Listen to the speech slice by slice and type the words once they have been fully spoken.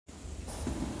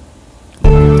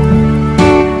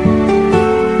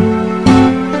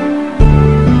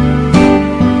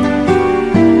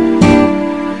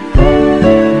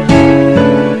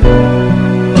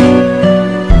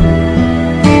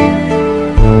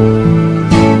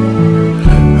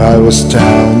I was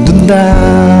down and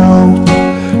out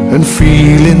and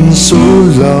feeling so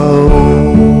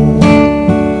low.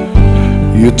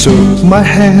 You took my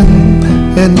hand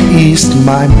and eased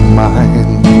my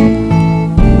mind.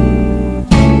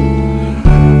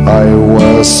 I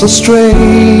was astray,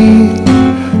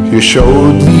 you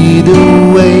showed me the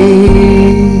way,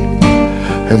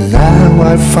 and now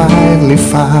I finally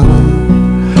found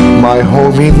my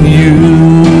home in you.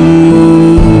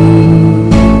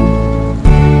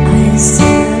 I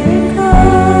still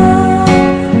recall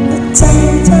the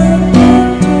times I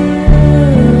went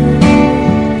through,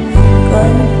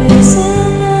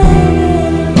 confusing I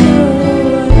didn't know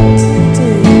what to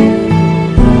do.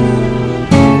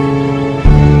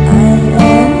 I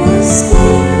almost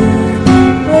gave,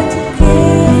 but you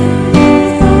came me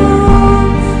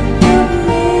home. Your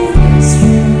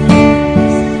mystery,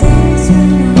 things we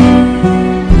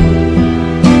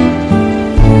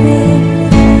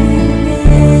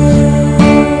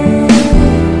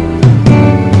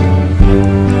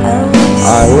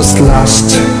I was lost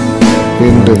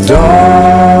in the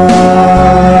dark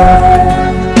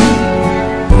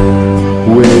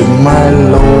with my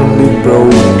lonely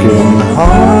broken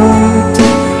heart.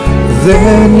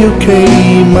 Then you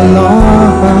came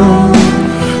along,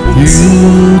 you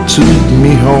took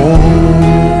me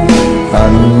home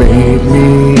and made me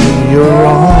your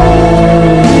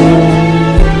own.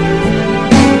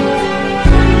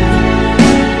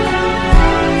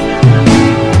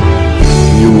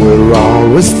 You were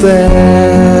always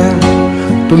there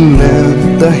to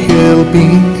lend a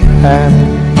helping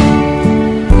hand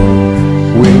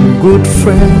when good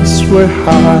friends were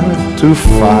hard to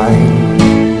find.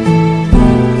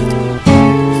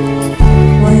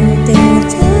 one thing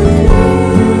to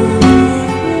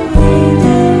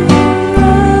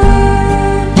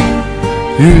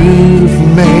You've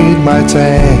made my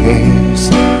days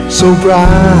so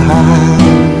bright.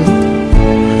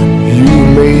 You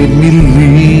made me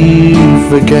live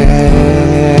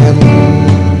again.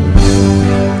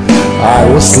 I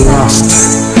was lost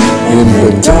in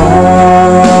the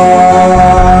dark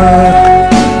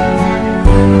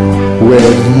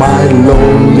with my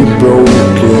lonely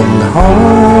broken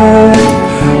heart.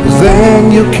 Then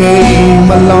you came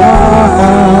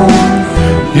along,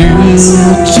 you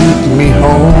took me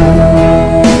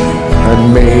home and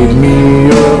made me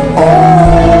your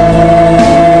own.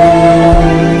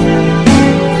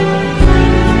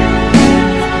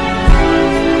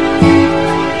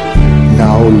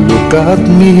 Now look at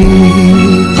me,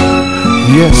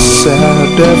 yes, a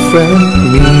different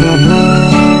me,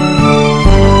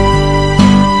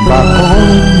 back on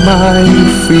my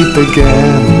feet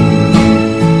again.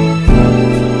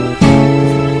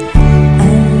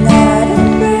 I'm not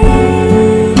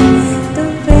afraid to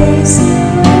face you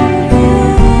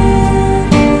again,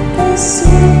 'cause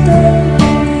you don't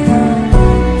have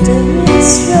to be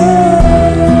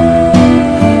strong.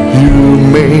 You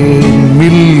made me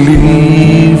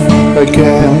live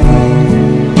again.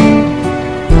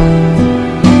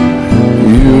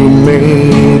 You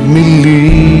made me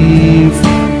live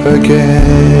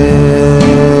again.